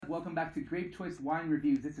Welcome back to Grape Choice Wine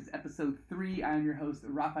Reviews. This is episode 3. I am your host,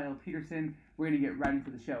 Raphael Peterson. We're going to get right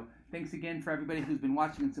into the show. Thanks again for everybody who's been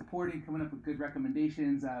watching and supporting, coming up with good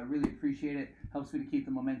recommendations. Really appreciate it. Helps me to keep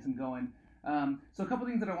the momentum going. So a couple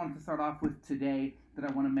things that I wanted to start off with today that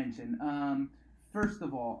I want to mention. First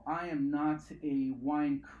of all, I am not a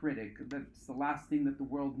wine critic. That's the last thing that the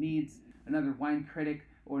world needs, another wine critic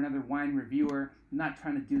or another wine reviewer. I'm not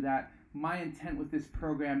trying to do that. My intent with this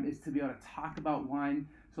program is to be able to talk about wine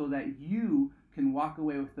so that you can walk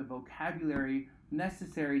away with the vocabulary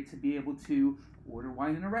necessary to be able to order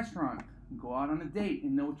wine in a restaurant, go out on a date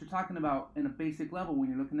and know what you're talking about in a basic level when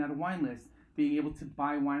you're looking at a wine list, being able to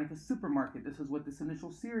buy wine at the supermarket. This is what this initial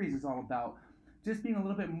series is all about. Just being a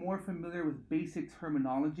little bit more familiar with basic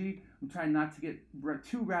terminology. I'm trying not to get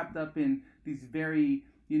too wrapped up in these very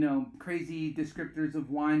crazy descriptors of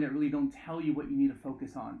wine that really don't tell you what you need to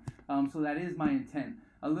focus on. So that is my intent.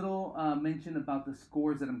 A little mention about the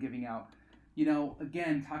scores that I'm giving out.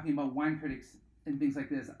 Again, talking about wine critics and things like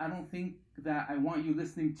this, I don't think that I want you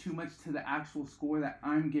listening too much to the actual score that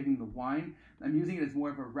I'm giving the wine. I'm using it as more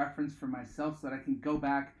of a reference for myself so that I can go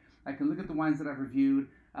back, I can look at the wines that I've reviewed.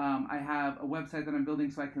 I have a website that I'm building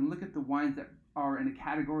so I can look at the wines that are in a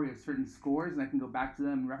category of certain scores and I can go back to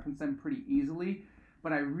them and reference them pretty easily.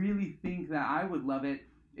 But I really think that I would love it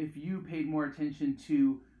if you paid more attention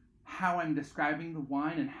to how I'm describing the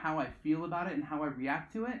wine and how I feel about it and how I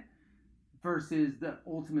react to it versus the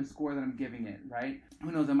ultimate score that I'm giving it, right?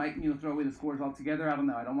 Who knows, I might throw away the scores altogether. I don't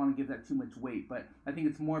know. I don't want to give that too much weight, but I think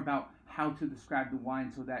it's more about how to describe the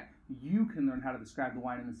wine so that you can learn how to describe the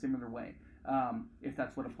wine in a similar way, if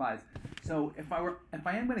that's what applies. So if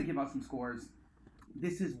I am going to give out some scores,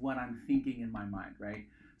 this is what I'm thinking in my mind, right?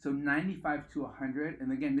 So 95 to 100,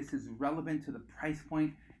 and again, this is relevant to the price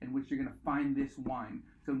point in which you're going to find this wine.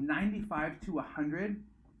 So 95 to 100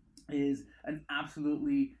 is an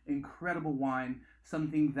absolutely incredible wine,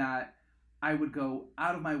 something that I would go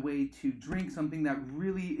out of my way to drink, something that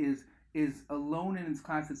really is alone in its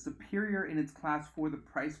class, it's superior in its class for the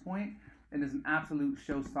price point, and is an absolute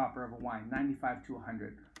showstopper of a wine, 95 to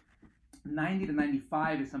 100. 90 to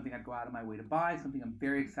 95 is something I'd go out of my way to buy, something I'm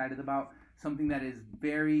very excited about, something that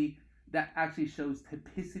actually shows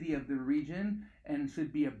typicity of the region and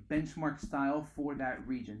should be a benchmark style for that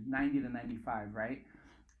region, 90 to 95, right?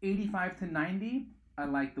 85 to 90, I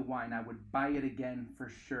like the wine. I would buy it again for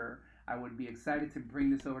sure. I would be excited to bring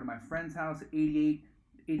this over to my friend's house. 88,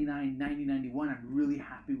 89, 90, 91, I'm really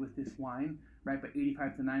happy with this wine, right? But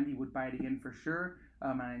 85 to 90, would buy it again for sure.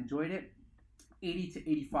 I enjoyed it. 80 to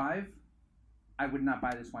 85, I would not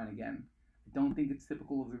buy this wine again. I don't think it's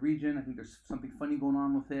typical of the region. I think there's something funny going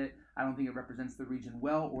on with it. I don't think it represents the region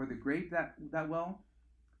well or the grape that well.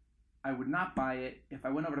 I would not buy it. If I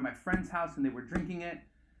went over to my friend's house and they were drinking it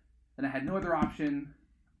and I had no other option,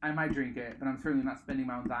 I might drink it, but I'm certainly not spending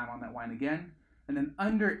my own dime on that wine again. And then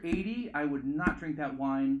under 80, I would not drink that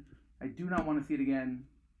wine. I do not want to see it again.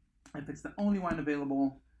 If it's the only wine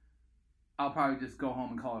available, I'll probably just go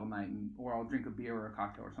home and call it a night, or I'll drink a beer or a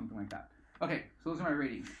cocktail or something like that. Okay, so those are my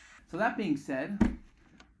ratings. So that being said,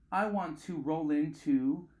 I want to roll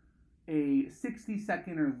into a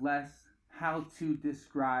 60-second or less how to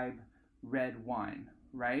describe red wine,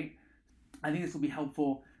 right? I think this will be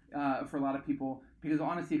helpful for a lot of people because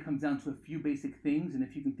honestly it comes down to a few basic things, and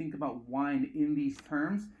if you can think about wine in these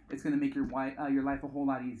terms, it's going to make your life a whole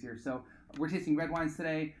lot easier. So we're tasting red wines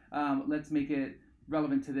today. Let's make it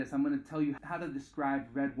relevant to this. I'm going to tell you how to describe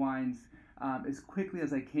red wines as quickly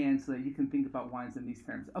as I can so that you can think about wines in these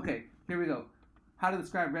terms. Okay, here we go. How to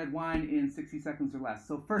describe red wine in 60 seconds or less.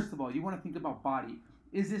 So first of all, you want to think about body.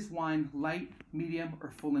 Is this wine light, medium, or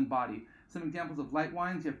full in body? Some examples of light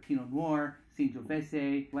wines, you have Pinot Noir,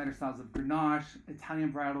 Sangiovese, lighter styles of Grenache,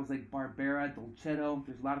 Italian varietals like Barbera, Dolcetto.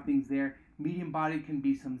 There's a lot of things there. Medium body can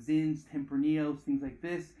be some Zins, Tempranillos, things like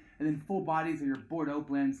this. And then full bodies are your Bordeaux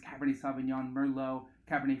blends, Cabernet Sauvignon, Merlot,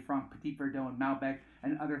 Cabernet Franc, Petit Verdot, and Malbec,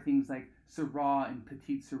 and other things like Syrah and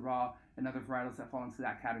Petit Syrah and other varietals that fall into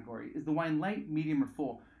that category. Is the wine light, medium, or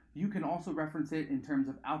full? You can also reference it in terms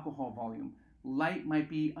of alcohol volume. Light might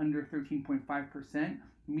be under 13.5%.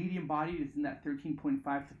 Medium bodied is in that 13.5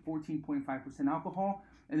 to 14.5% alcohol.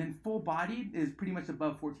 And then full bodied is pretty much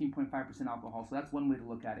above 14.5% alcohol. So that's one way to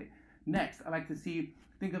look at it. Next, I like to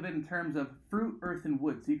think of it in terms of fruit, earth, and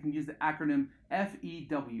wood. So you can use the acronym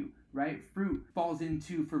FEW, right? Fruit falls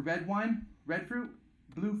into, for red wine, red fruit,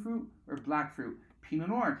 blue fruit, or black fruit. Pinot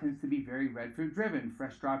Noir tends to be very red fruit driven.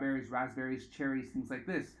 Fresh strawberries, raspberries, cherries, things like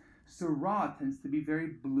this. Syrah tends to be very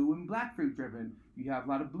blue and black fruit driven. You have a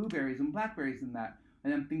lot of blueberries and blackberries in that.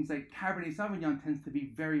 And then things like Cabernet Sauvignon tends to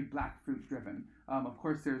be very black fruit driven. Of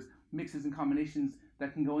course, there's mixes and combinations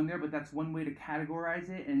that can go in there, but that's one way to categorize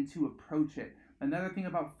it and to approach it. Another thing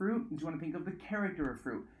about fruit is you want to think of the character of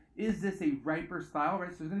fruit. Is this a riper style,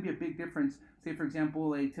 right? So there's going to be a big difference. Say, for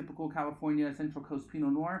example, a typical California Central Coast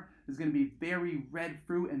Pinot Noir is going to be very red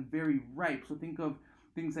fruit and very ripe. So think of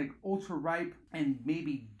things like ultra ripe and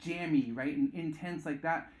maybe jammy, right? And intense like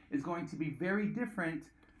that is going to be very different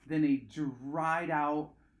than a dried out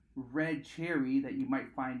red cherry that you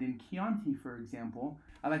might find in Chianti, for example.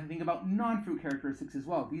 I like to think about non-fruit characteristics as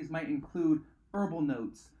well. These might include herbal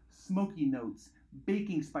notes, smoky notes,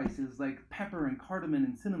 baking spices like pepper and cardamom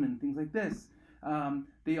and cinnamon, things like this.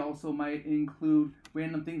 They also might include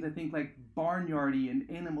random things, I think, like barnyardy and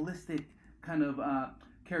animalistic kind of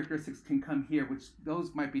characteristics can come here, which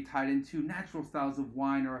those might be tied into natural styles of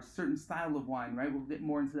wine or a certain style of wine, right? We'll get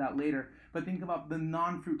more into that later. But think about the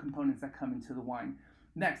non-fruit components that come into the wine.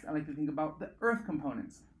 Next, I like to think about the earth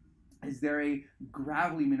components. Is there a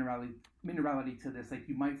gravelly minerality to this, like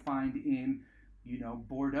you might find in,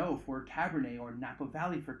 Bordeaux for Cabernet or Napa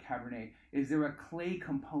Valley for Cabernet? Is there a clay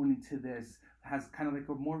component to this? It has kind of like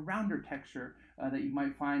a more rounder texture that you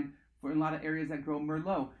might find for a lot of areas that grow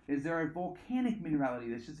Merlot. Is there a volcanic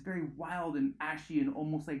minerality that's just very wild and ashy and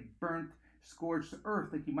almost like burnt, scorched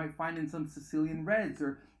earth, like you might find in some Sicilian reds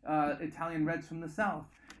or Italian reds from the south?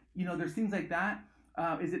 There's things like that.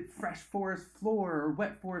 Is it fresh forest floor or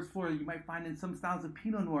wet forest floor you might find in some styles of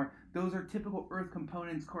Pinot Noir? Those are typical earth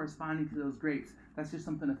components corresponding to those grapes. That's just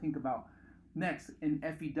something to think about. Next, in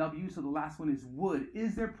FEW, so the last one is wood.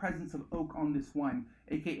 Is there presence of oak on this wine?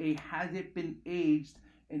 AKA, has it been aged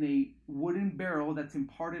in a wooden barrel that's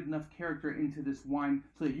imparted enough character into this wine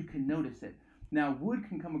so that you can notice it? Now, wood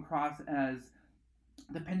can come across as,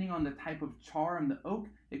 depending on the type of char on the oak,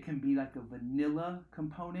 it can be like a vanilla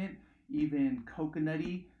component, even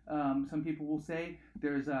coconutty. Some people will say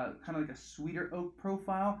there's a kind of like a sweeter oak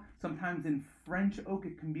profile. Sometimes in French oak,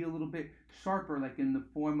 it can be a little bit sharper, like in the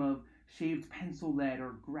form of shaved pencil lead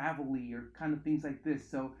or gravelly or kind of things like this.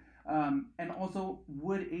 So, and also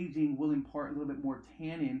wood aging will impart a little bit more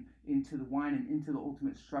tannin into the wine and into the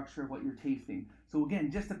ultimate structure of what you're tasting. So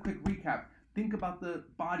again, just a quick recap. Think about the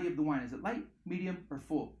body of the wine. Is it light, medium, or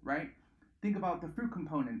full, right? Think about the fruit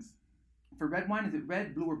components. For red wine, is it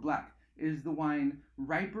red, blue, or black? Is the wine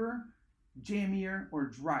riper, jammier, or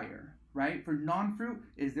drier, right? For non-fruit,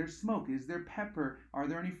 is there smoke? Is there pepper? Are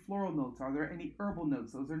there any floral notes? Are there any herbal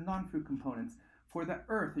notes? Those are non-fruit components. For the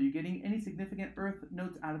earth, are you getting any significant earth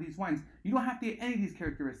notes out of these wines? You don't have to get any of these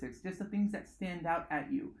characteristics, just the things that stand out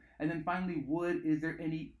at you. And then finally, wood, is there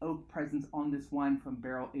any oak presence on this wine from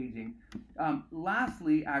barrel aging?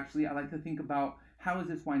 Lastly, actually, I like to think about how is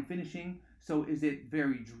this wine finishing? So is it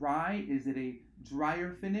very dry? Is it a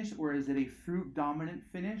drier finish, or is it a fruit dominant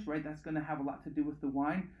finish, right? That's going to have a lot to do with the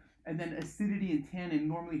wine. And then acidity and tannin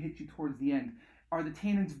normally hit you towards the end. Are the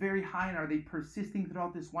tannins very high and are they persisting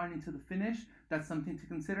throughout this wine into the finish? That's something to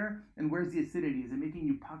consider. And where's the acidity? Is it making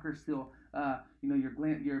you pucker still?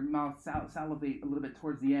 Your mouth salivate a little bit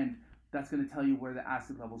towards the end. That's going to tell you where the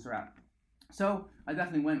acid levels are at. So I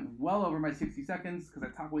definitely went well over my 60 seconds because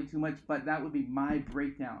I talk way too much, but that would be my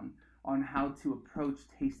breakdown on how to approach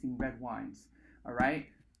tasting red wines. All right,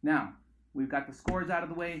 now we've got the scores out of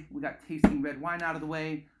the way, we got tasting red wine out of the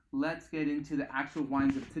way. Let's get into the actual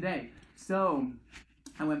wines of today. So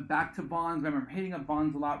I went back to Vons. Remember, I'm hitting up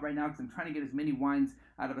Vons a lot right now because I'm trying to get as many wines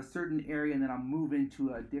out of a certain area, and then I'll move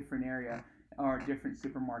into a different area or a different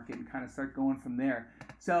supermarket and kind of start going from there.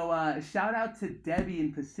 So shout out to Debbie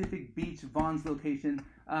in Pacific Beach, Vons location.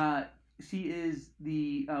 She is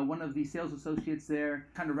the one of the sales associates there,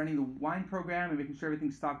 kind of running the wine program and making sure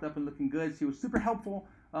everything's stocked up and looking good. She was super helpful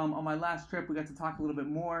on my last trip. We got to talk a little bit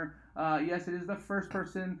more. Yes, it is the first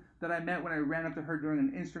person that I met when I ran up to her during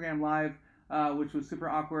an Instagram live, which was super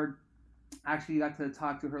awkward. Actually got to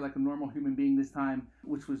talk to her like a normal human being this time,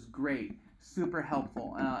 which was great. Super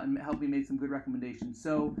helpful and helped me make some good recommendations.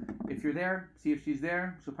 So if you're there, see if she's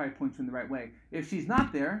there. She'll probably point you in the right way. If she's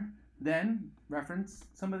not there, then reference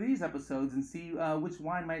some of these episodes and see which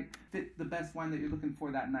wine might fit the best wine that you're looking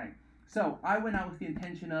for that night. So I went out with the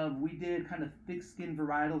intention of, we did kind of thick skin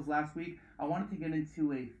varietals last week. I wanted to get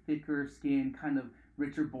into a thicker skin, kind of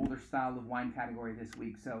richer, bolder style of wine category this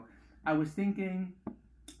week. So I was thinking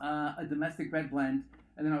a domestic red blend,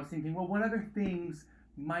 and then I was thinking, well, what other things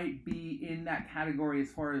might be in that category as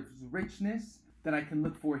far as richness that I can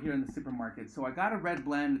look for here in the supermarket. So I got a red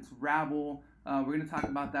blend. It's Rabble. We're going to talk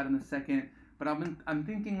about that in a second. But I'm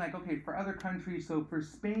thinking like, okay, for other countries, so for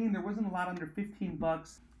Spain, there wasn't a lot under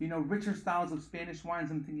 $15. Richer styles of Spanish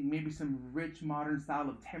wines. I'm thinking maybe some rich modern style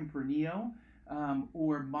of Tempranillo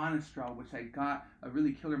or Monastrell, which I got a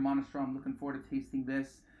really killer Monastrell. I'm looking forward to tasting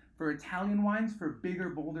this. For Italian wines, for bigger,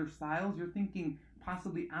 bolder styles, you're thinking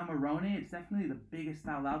possibly Amarone. It's definitely the biggest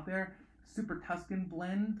style out there. Super Tuscan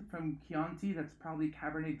blend from Chianti, that's probably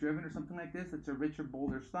Cabernet driven or something like this. It's a richer,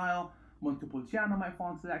 bolder style. Montepulciano might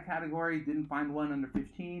fall into that category. Didn't find one under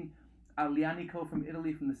 15. Aglianico from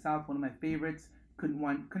Italy, from the south, one of my favorites.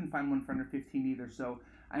 Couldn't find one for under 15 either. So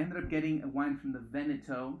I ended up getting a wine from the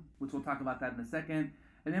Veneto, which we'll talk about that in a second.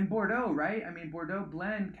 And then Bordeaux, right? I mean, Bordeaux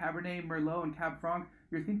blend, Cabernet, Merlot, and Cab Franc.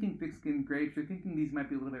 You're thinking thick-skinned grapes. You're thinking these might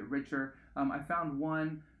be a little bit richer. I found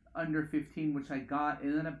one under 15, which I got.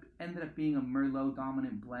 It ended up being a Merlot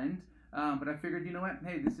dominant blend. But I figured, you know what?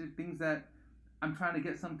 Hey, this is things that I'm trying to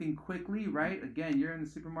get something quickly, right? Again, you're in the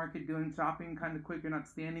supermarket doing shopping kind of quick. You're not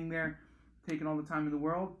standing there taking all the time in the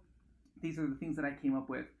world. These are the things that I came up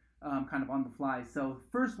with kind of on the fly. So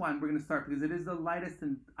first one, we're going to start because it is the lightest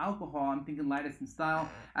in alcohol. I'm thinking lightest in style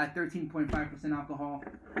at 13.5% alcohol.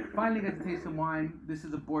 Finally got to taste some wine. This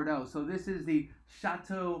is a Bordeaux. So this is the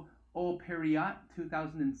Chateau Haut Périot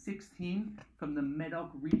 2016 from the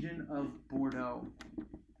Médoc region of Bordeaux.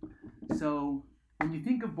 So when you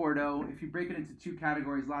think of Bordeaux, if you break it into two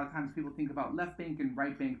categories, a lot of times people think about left bank and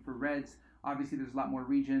right bank for reds. Obviously, there's a lot more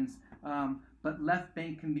regions, but left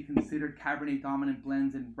bank can be considered Cabernet dominant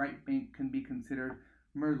blends, and right bank can be considered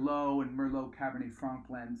Merlot and Merlot Cabernet Franc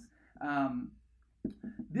blends.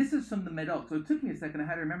 This is from the Médoc, so it took me a second. I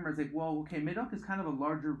had to remember. I was like, well, okay, Médoc is kind of a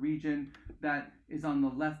larger region that is on the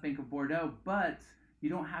left bank of Bordeaux, but you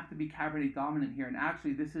don't have to be Cabernet dominant here. And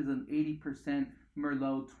actually, this is an 80%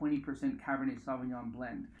 Merlot, 20% Cabernet Sauvignon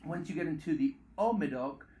blend. Once you get into the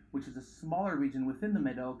Haut-Médoc, which is a smaller region within the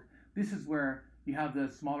Médoc, this is where you have the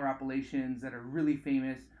smaller appellations that are really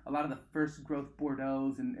famous. A lot of the first growth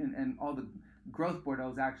Bordeaux's and all the growth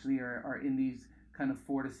Bordeaux's actually are in these kind of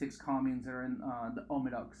 4 to 6 communes that are in the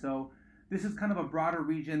Haut-Médoc. So this is kind of a broader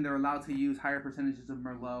region. They're allowed to use higher percentages of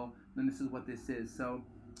Merlot, and this is what this is. So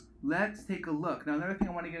let's take a look. Now, another thing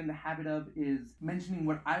I want to get in the habit of is mentioning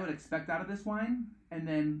what I would expect out of this wine, and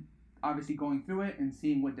then obviously going through it and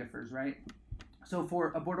seeing what differs, right? So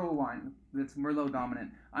for a Bordeaux wine that's Merlot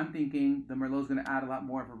dominant, I'm thinking the Merlot is going to add a lot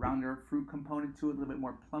more of a rounder fruit component to it, a little bit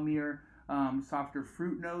more plummier, softer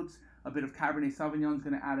fruit notes. A bit of Cabernet Sauvignon is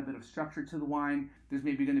going to add a bit of structure to the wine. There's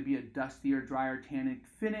maybe going to be a dustier, drier, tannic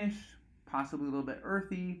finish, possibly a little bit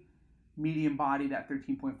earthy. Medium bodied at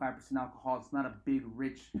 13.5% alcohol. It's not a big,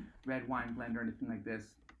 rich red wine blend or anything like this,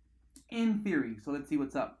 in theory. So let's see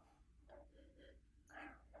what's up.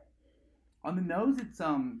 On the nose, it's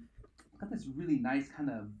got this really nice kind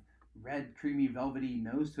of red, creamy, velvety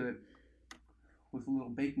nose to it with a little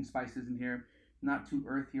baking spices in here. Not too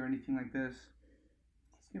earthy or anything like this.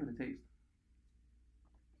 Let's give it a taste.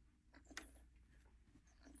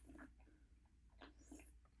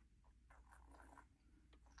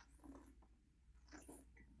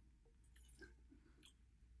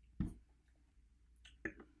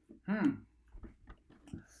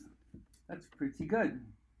 That's pretty good.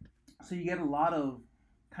 So you get a lot of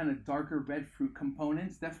kind of darker red fruit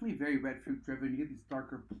components, definitely very red fruit driven. You get these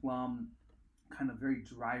darker plum, kind of very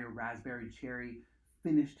drier raspberry cherry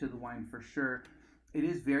finish to the wine for sure. It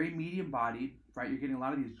is very medium bodied, right? You're getting a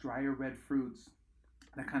lot of these drier red fruits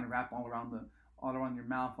that kind of wrap all around your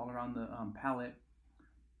mouth, all around the palate.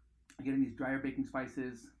 You're getting these drier baking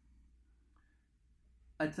spices.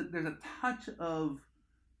 There's a touch of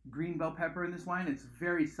green bell pepper in this wine. It's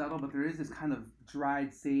very subtle, but there is this kind of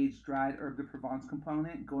dried sage, dried herb de Provence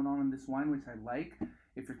component going on in this wine, which I like.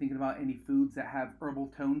 If you're thinking about any foods that have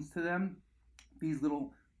herbal tones to them, these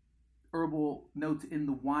little herbal notes in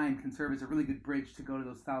the wine can serve as a really good bridge to go to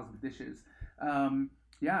those styles of dishes.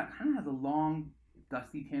 Yeah, it kind of has a long,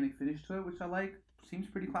 dusty, tannic finish to it, which I like. Seems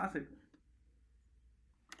pretty classic.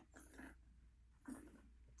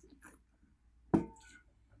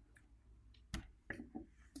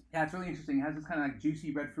 Yeah, it's really interesting. It has this kind of like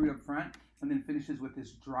juicy red fruit up front, and then finishes with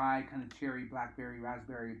this dry kind of cherry, blackberry,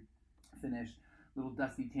 raspberry finish. Little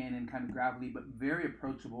dusty tannin, kind of gravelly, but very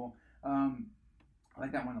approachable. I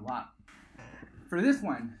like that one a lot. For this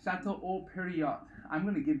one, Chateau Haut Périot, I'm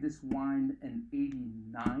going to give this wine an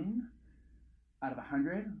 89 out of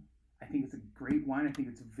 100. I think it's a great wine. I think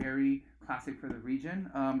it's very classic for the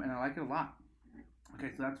region, and I like it a lot. Okay,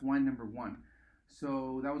 so that's wine number one.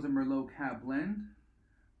 So that was a Merlot Cab blend.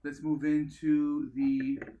 Let's move into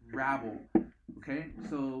the Rabble. Okay,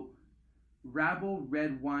 so Rabble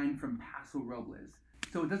red wine from Paso Robles.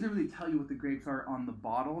 So it doesn't really tell you what the grapes are on the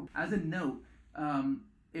bottle. As a note,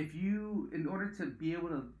 if you, in order to be able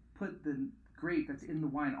to put the grape that's in the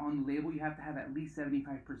wine on the label, you have to have at least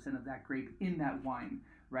 75% of that grape in that wine,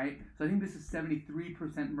 right? So I think this is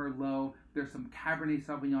 73% Merlot. There's some Cabernet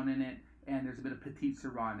Sauvignon in it, and there's a bit of Petite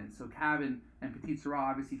Sirah in it. So Cab and Petite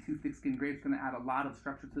Sirah, obviously two thick-skinned grapes, going to add a lot of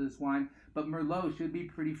structure to this wine. But Merlot should be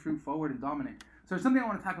pretty fruit-forward and dominant. So there's something I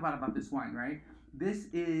want to talk about this wine, right? This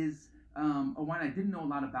is a wine I didn't know a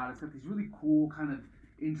lot about. It's got these really cool, kind of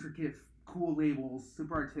intricate, cool labels,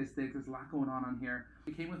 super artistic. There's a lot going on here.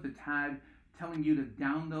 It came with a tag telling you to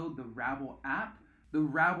download the Rabble app. The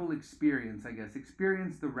Rabble experience, I guess.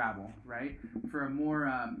 Experience the Rabble, right? For a more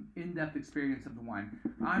in-depth experience of the wine.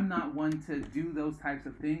 I'm not one to do those types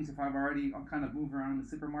of things. If I've already, I'll kind of move around in the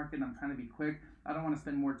supermarket and I'm trying to be quick. I don't want to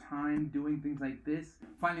spend more time doing things like this.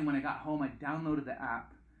 Finally, when I got home, I downloaded the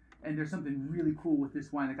app. And there's something really cool with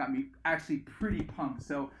this wine that got me actually pretty pumped.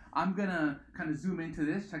 So I'm going to kind of zoom into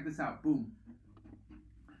this. Check this out. Boom.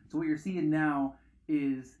 So what you're seeing now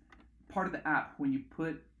is part of the app. When you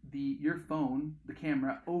put your phone, the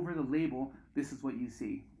camera, over the label, this is what you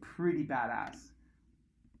see. Pretty badass.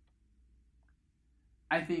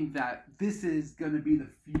 I think that this is going to be the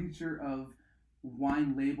future of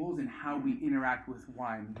wine labels and how we interact with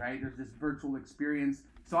wine, right? There's this virtual experience.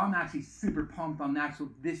 So I'm actually super pumped on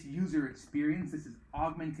this user experience. This is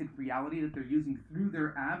augmented reality that they're using through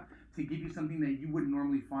their app to give you something that you wouldn't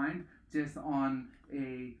normally find just on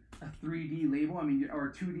a 3D label, or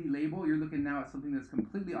a 2D label. You're looking now at something that's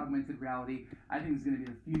completely augmented reality. I think it's going to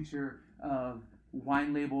be the future of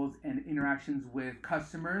wine labels and interactions with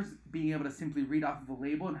customers, being able to simply read off of a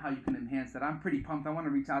label and how you can enhance that. I'm pretty pumped. I want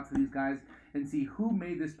to reach out to these guys and see who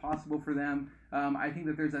made this possible for them. I think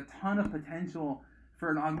that there's a ton of potential for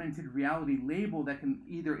an augmented reality label that can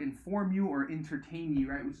either inform you or entertain you,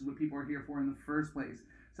 right? Which is what people are here for in the first place.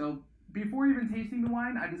 So before even tasting the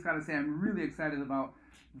wine, I just got to say I'm really excited about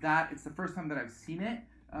that. It's the first time that I've seen it.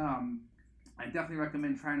 I definitely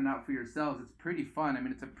recommend trying it out for yourselves. It's pretty fun.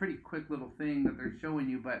 It's a pretty quick little thing that they're showing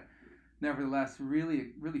you, but nevertheless,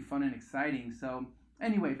 really, really fun and exciting. So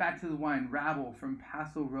anyway, back to the wine, Rabble from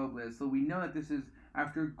Paso Robles. So we know that this is,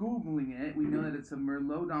 after Googling it, we know that it's a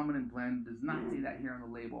Merlot dominant blend. It does not say that here on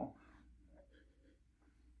the label.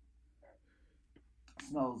 It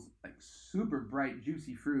smells like super bright,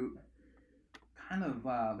 juicy fruit. Kind of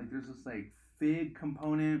like there's this like fig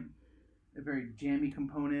component, a very jammy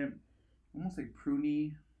component, almost like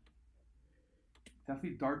pruny.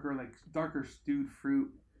 Definitely darker stewed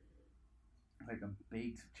fruit, like a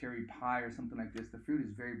baked cherry pie or something like this. The fruit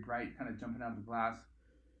is very bright, kind of jumping out of the glass.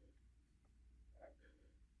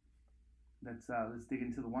 Let's dig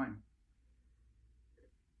into the wine.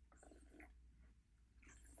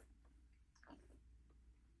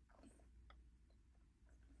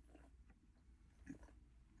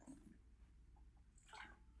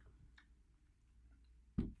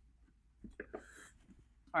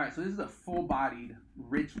 All right, so this is a full-bodied,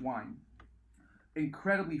 rich wine.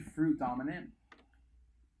 Incredibly fruit dominant.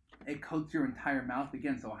 It coats your entire mouth,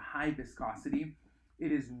 again, so a high viscosity.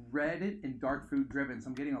 It is red and dark fruit driven, so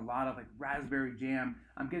I'm getting a lot of like raspberry jam.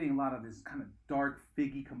 I'm getting a lot of this kind of dark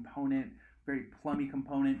figgy component, very plummy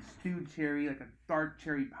component, stewed cherry, like a dark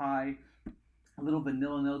cherry pie, a little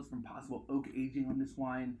vanilla notes from possible oak aging on this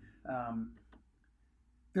wine.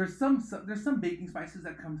 There's some baking spices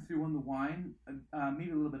that come through on the wine,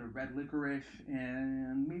 maybe a little bit of red licorice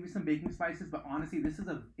and maybe some baking spices, but honestly, this is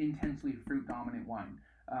an intensely fruit dominant wine.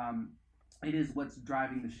 It is what's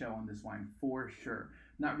driving the show on this wine for sure.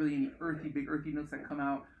 Not really any big earthy notes that come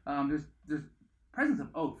out. There's presence of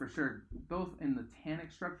oak for sure, both in the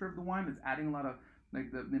tannic structure of the wine. It's adding a lot of like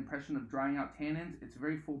the impression of drying out tannins. It's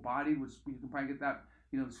very full bodied, which you can probably get that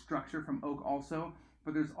structure from oak also.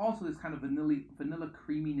 But there's also this kind of vanilla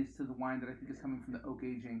creaminess to the wine that I think is coming from the oak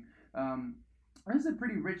aging. This is a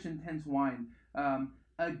pretty rich, intense wine.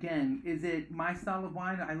 Again, is it my style of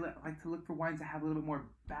wine? I like to look for wines that have a little bit more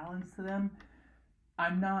balance to them.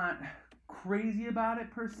 I'm not crazy about it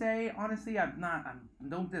per se. Honestly, I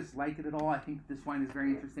don't dislike it at all. I think this wine is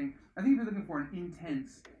very interesting. I think if you're looking for an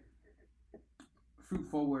intense,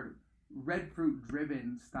 fruit-forward, red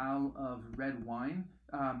fruit-driven style of red wine,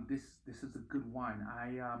 this is a good wine.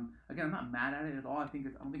 Again, I'm not mad at it at all. I don't think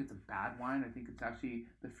it's a bad wine. I think it's actually,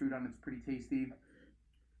 the fruit on it's pretty tasty.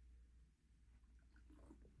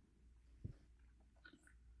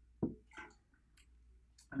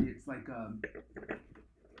 It's like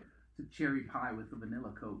it's a cherry pie with a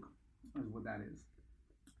vanilla Coke, is what that is.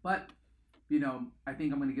 But I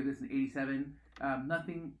think I'm going to give this an 87.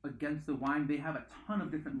 Nothing against the wine. They have a ton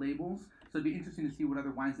of different labels, so it'd be interesting to see what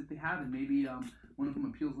other wines that they have, and maybe one of them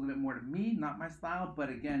appeals a little bit more to me, not my style. But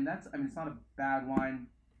again, it's not a bad wine.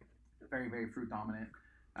 Very, very fruit dominant.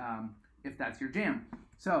 If that's your jam.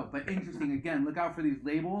 So, but interesting. Again, look out for these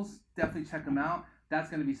labels. Definitely check them out. That's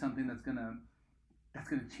going to be something that's going to that's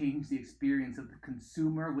going to change the experience of the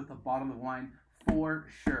consumer with a bottle of wine for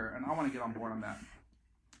sure. And I want to get on board on that.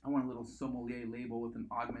 I want a little sommelier label with an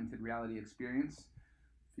augmented reality experience.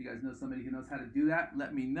 If you guys know somebody who knows how to do that,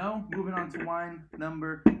 let me know. Moving on to wine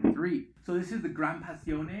number 3. So this is the Gran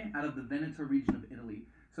Passione out of the Veneto region of Italy.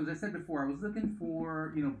 So as I said before, I was looking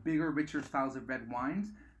for, bigger, richer styles of red wines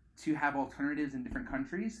to have alternatives in different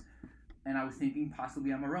countries. And I was thinking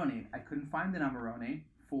possibly Amarone. I couldn't find an Amarone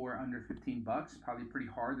for under $15. Probably pretty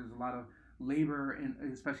hard. There's a lot of labor, and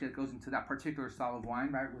especially that goes into that particular style of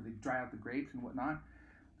wine, right, where they dry out the grapes and whatnot.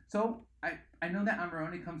 So I know that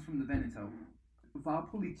Amarone comes from the Veneto.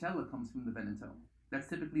 Valpolicella comes from the Veneto. That's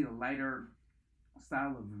typically a lighter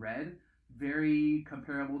style of red, very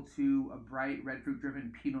comparable to a bright red fruit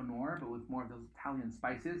driven Pinot Noir, but with more of those Italian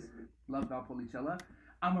spices. Love Valpolicella.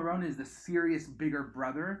 Amarone is the serious bigger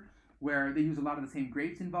brother, where they use a lot of the same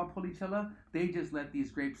grapes in Valpolicella. They just let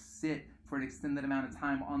these grapes sit for an extended amount of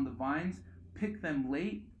time on the vines, pick them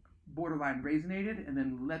late, borderline raisinated, and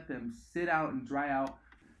then let them sit out and dry out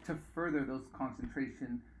to further those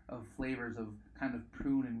concentration of flavors of kind of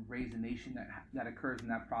prune and raisination that occurs in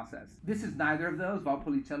that process. This is neither of those,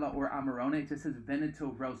 Valpolicella or Amarone. It just says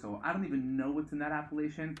Veneto Rosso. I don't even know what's in that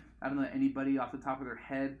appellation. I don't know that anybody off the top of their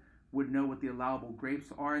head would know what the allowable grapes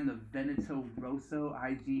are in the Veneto Rosso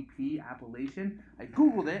IGP appellation. I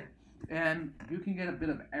Googled it, and you can get a bit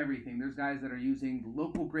of everything. There's guys that are using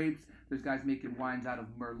local grapes. There's guys making wines out of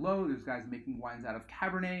Merlot. There's guys making wines out of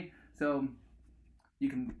Cabernet. So you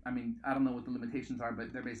can, I don't know what the limitations are,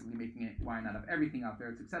 but they're basically making wine out of everything out there.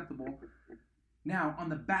 It's acceptable. Now, on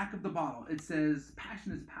the back of the bottle, it says,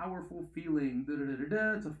 passion is powerful feeling.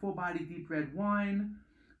 It's a full-bodied, deep red wine.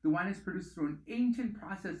 The wine is produced through an ancient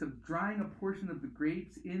process of drying a portion of the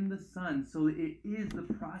grapes in the sun. So it is the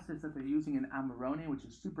process that they're using in Amarone, which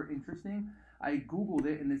is super interesting. I Googled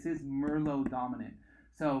it, and this is Merlot dominant.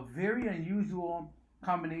 So very unusual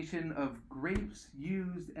combination of grapes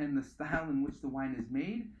used and the style in which the wine is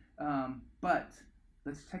made. But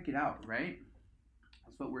let's check it out, right?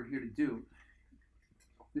 That's what we're here to do.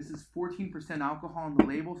 This is 14% alcohol on the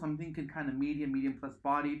label, so I'm thinking kind of medium plus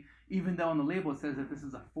bodied, even though on the label it says that this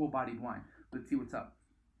is a full-bodied wine. Let's see what's up.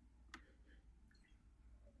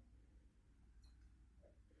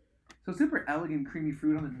 So super elegant, creamy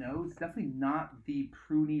fruit on the nose. Definitely not the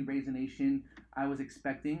pruny raisination I was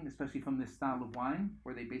expecting, especially from this style of wine,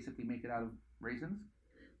 where they basically make it out of raisins.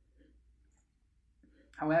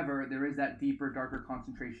 However, there is that deeper, darker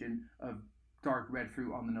concentration of dark red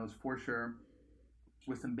fruit on the nose for sure,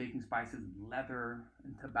 with some baking spices, leather,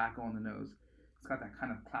 and tobacco on the nose. It's got that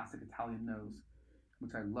kind of classic Italian nose,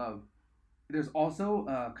 which I love. There's also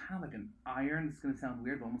kind of like an iron. It's going to sound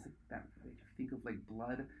weird, but almost like that. If you think of like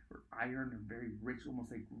blood or iron or very rich, almost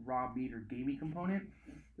like raw meat or gamey component,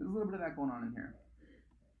 there's a little bit of that going on in here.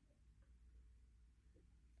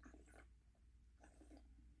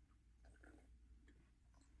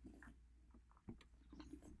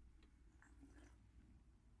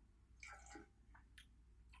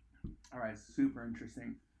 All right, super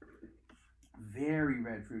interesting. Very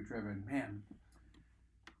red fruit driven, man.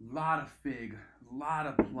 Lot of fig, lot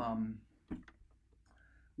of plum,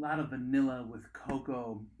 lot of vanilla with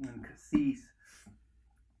cocoa and cassis.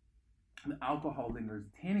 The alcohol lingers,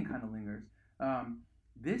 the tannin kind of lingers.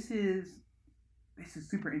 This is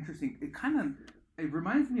super interesting. It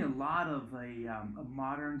reminds me a lot of a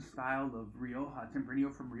modern style of Rioja,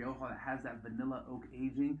 Tempranillo from Rioja that has that vanilla oak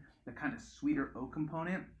aging, the kind of sweeter oak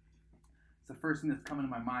component. It's the first thing that's coming to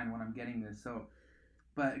my mind when I'm getting this. So,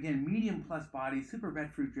 but again, medium plus body, super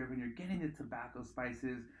red fruit driven. You're getting the tobacco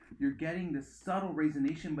spices. You're getting the subtle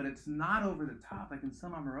raisination, but it's not over the top like in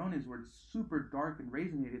some Amarones where it's super dark and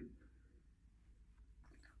raisinated.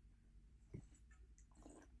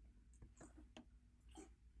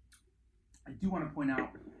 I do want to point out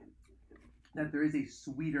that there is a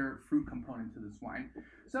sweeter fruit component to this wine.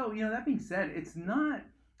 So, that being said,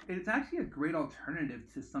 it's actually a great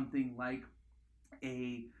alternative to something like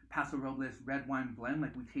a Paso Robles red wine blend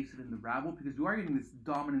like we tasted in the Rabble, because you are getting this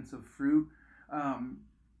dominance of fruit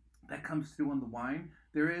that comes through on the wine.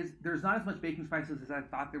 There's not as much baking spices as I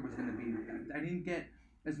thought there was going to be. I didn't get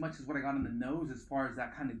as much as what I got on the nose as far as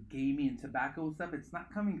that kind of gamey and tobacco stuff. It's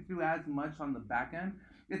not coming through as much on the back end.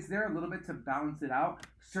 It's there a little bit to balance it out.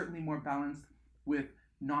 Certainly more balanced with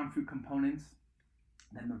non-fruit components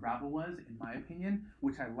than the Rabble was, in my opinion,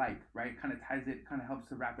 which I like, right? Kind of ties it, kind of helps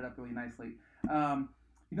to wrap it up really nicely.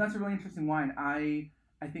 That's a really interesting wine. I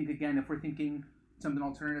think, again, if we're thinking something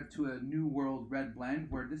alternative to a New World red blend,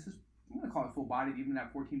 where this is, I'm going to call it full-bodied, even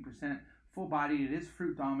at 14%. Full-bodied, it is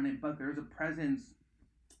fruit dominant, but there's a presence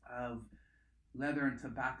of leather and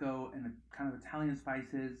tobacco and a kind of Italian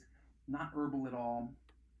spices, not herbal at all,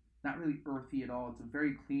 not really earthy at all. It's a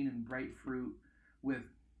very clean and bright fruit with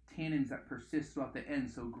tannins that persist throughout the end,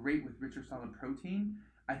 so great with richer solid protein.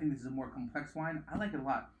 I think this is a more complex wine. I like it a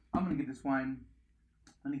lot. I'm going to give this wine,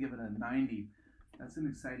 I'm going to give it a 90. That's an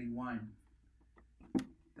exciting wine.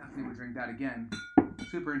 Definitely would drink that again.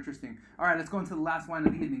 Super interesting. All right, let's go into the last wine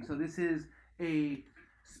of the evening. So this is a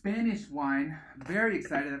Spanish wine. Very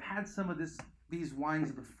excited. I've had some of these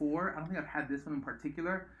wines before. I don't think I've had this one in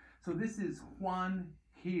particular. So this is Juan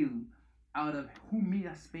Gil out of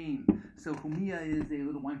Jumilla, Spain. So Jumilla is a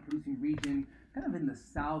little wine producing region kind of in the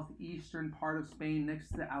southeastern part of Spain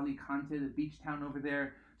next to Alicante, the beach town over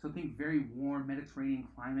there. So think very warm Mediterranean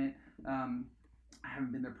climate. I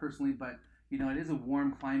haven't been there personally, but you know, it is a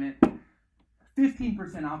warm climate.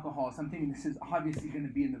 15% alcohol. So I'm thinking this is obviously going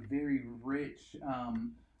to be in the very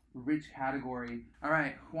rich category. All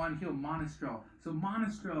right, Juan Gil Monastrell. So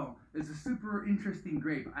Monastrell is a super interesting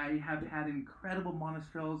grape. I have had incredible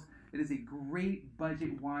Monastrells. It is a great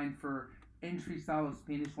budget wine for entry style of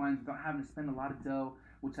Spanish wines without having to spend a lot of dough,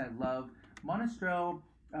 which I love. Monastrell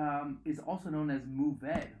is also known as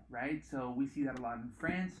Mourvèdre, right? So we see that a lot in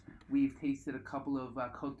France. We've tasted a couple of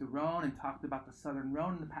Côte de Rhône and talked about the Southern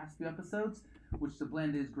Rhône in the past few episodes, which the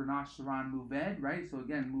blend is Grenache, Syrah, Mourvèdre, right? So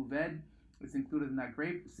again, Mourvèdre is included in that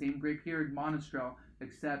grape. Same grape here, Monastrell,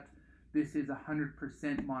 except this is 100%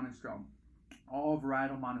 Monastrell. All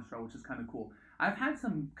varietal Monastrell, which is kind of cool. I've had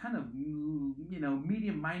some kind of,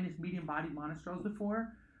 medium bodied Monastrells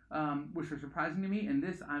before, which are surprising to me, and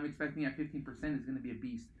this I'm expecting at 15% is going to be a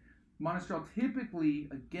beast. Monastrell typically,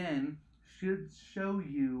 again, should show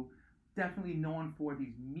you definitely known for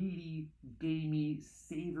these meaty, gamey,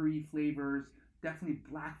 savory flavors, definitely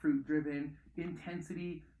black fruit driven,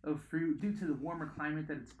 intensity of fruit due to the warmer climate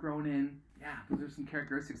that it's grown in. Yeah, those are some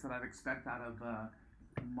characteristics that I'd expect out of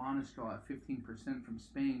Monastrell at 15% from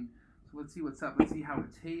Spain. So let's see what's up. Let's see how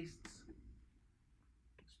it tastes.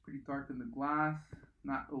 It's pretty dark in the glass,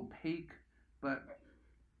 not opaque, but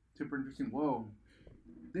super interesting. Whoa,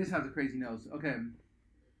 this has a crazy nose. Okay,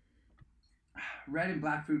 red and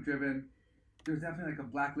black fruit driven. There's definitely like a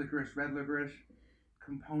black licorice, red licorice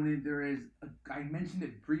component. There is I mentioned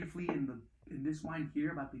it briefly in this wine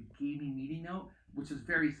here about the gamey meaty note, which is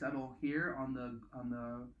very subtle here on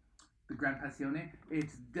the Gran Passione.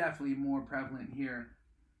 It's definitely more prevalent here.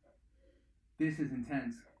 This is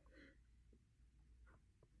intense.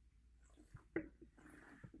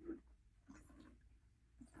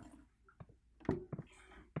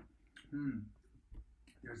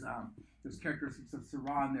 There's characteristics of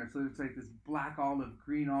Syrah in there, so it's like this black olive,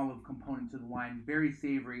 green olive component to the wine, very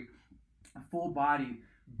savory, full body,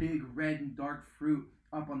 big red and dark fruit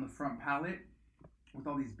up on the front palate with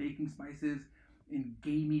all these baking spices and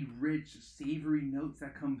gamey, rich, savory notes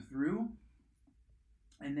that come through,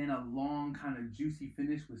 and then a long kind of juicy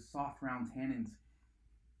finish with soft round tannins.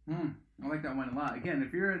 I like that wine a lot. Again,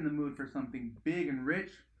 if you're in the mood for something big and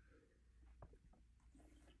rich,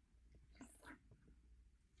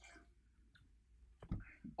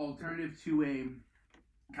 alternative to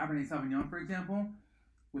a Cabernet Sauvignon, for example,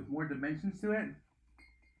 with more dimensions to it,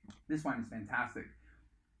 this wine is fantastic.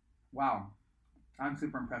 Wow, I'm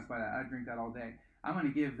super impressed by that. I'd drink that all day. I'm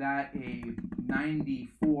going to give that a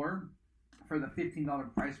 94 for the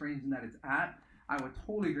 $15 price range that it's at. I would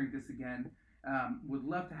totally drink this again. Would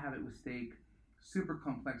love to have it with steak. Super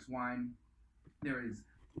complex wine. There is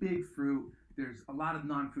big fruit. There's a lot of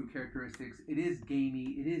non-fruit characteristics. It is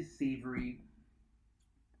gamey. It is savory.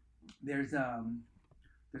 There's a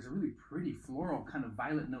really pretty floral kind of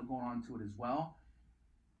violet note going on to it as well.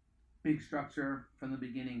 Big structure from the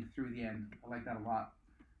beginning through the end. I like that a lot.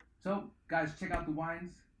 So, guys, check out the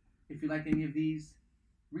wines. If you like any of these,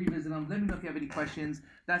 revisit them. Let me know if you have any questions.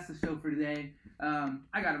 That's the show for today.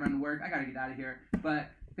 I got to run to work. I got to get out of here. But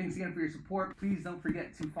thanks again for your support. Please don't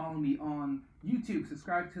forget to follow me on YouTube.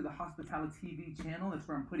 Subscribe to the Hospitality TV channel. That's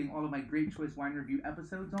where I'm putting all of my Great Choice Wine Review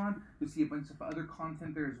episodes on. You'll see a bunch of other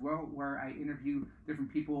content there as well, where I interview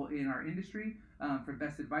different people in our industry for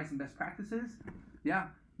best advice and best practices. Yeah,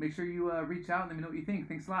 make sure you reach out and let me know what you think.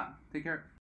 Thanks a lot. Take care.